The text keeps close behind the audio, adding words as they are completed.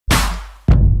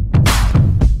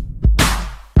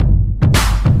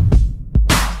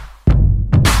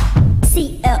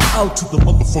out to the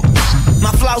motherfucking truth.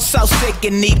 My flow so sick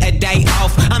and need a day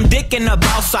off. I'm dicking the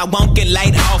boss, I won't get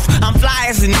laid off. I'm fly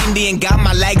as an Indian, got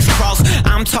my legs crossed.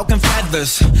 I'm talking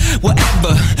feathers,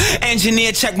 whatever.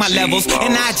 Engineer, check my levels,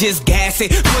 and I just gas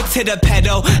it. Foot to the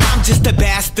pedal, I'm just a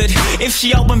bastard. If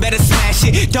she open, better smash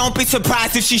it. Don't be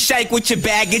surprised if she shake with your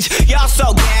baggage. Y'all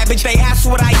so garbage, they ask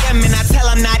what I am, and I tell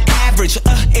I'm not average.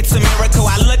 It's a miracle,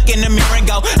 I look in the mirror and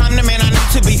go, I'm the man I need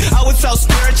to be. Oh, it's so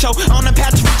spiritual, on the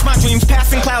path to reach my dreams.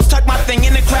 Passing clouds, tuck my thing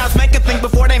in the crowds. Make it think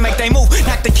before they make they move.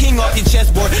 Knock the king off your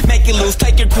chessboard, make it loose.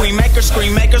 Take your queen, make her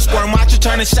scream, make her squirm. Watch her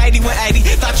turn a shady with 80.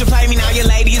 Thought you played me, now your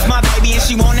lady is my baby, and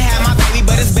she wanna have my baby,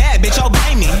 but it's bad, bitch,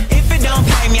 obey me. If it don't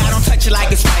pay me, I don't touch it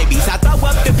like it's babies. I throw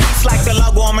up the piece like the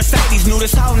logo on Mercedes. Knew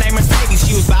this whole name Mercedes.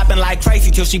 She was bopping like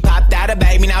crazy till she popped out a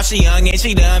baby. Now she young and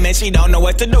she dumb and she don't know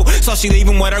what to do. So she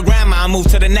leaving with her grandma and move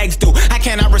to the next dude. I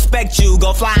cannot respect you,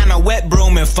 go fly on a wet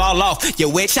broom and fall off. You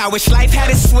witch, I wish life had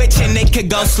a switch and it could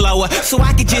go slower, so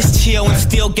I could just chill and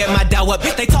still get my dough up.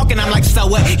 They talking, I'm like, so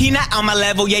what? He not on my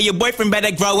level, yeah, your boyfriend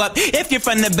better grow up. If you're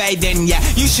from the Bay, then yeah,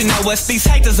 you should know us. These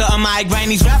haters are a migraine,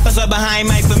 these rappers are behind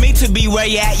me. For me to be where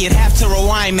you at, you'd have to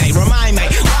rewind me. Remind me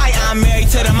why I'm married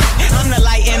to the mic. I'm the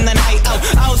light in the night,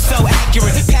 oh so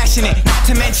accurate, passionate. Not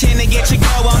to mention to get your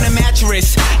girl on the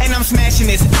mattress. And I'm smashing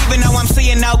this, even though I'm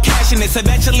seeing no cash in this.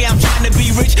 Eventually I'm trying to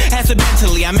be rich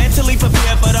accidentally. I'm mentally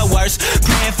prepared for the worst,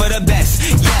 praying for the best,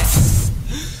 yes.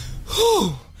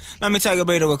 Whew. Let me take a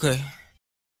breather real quick.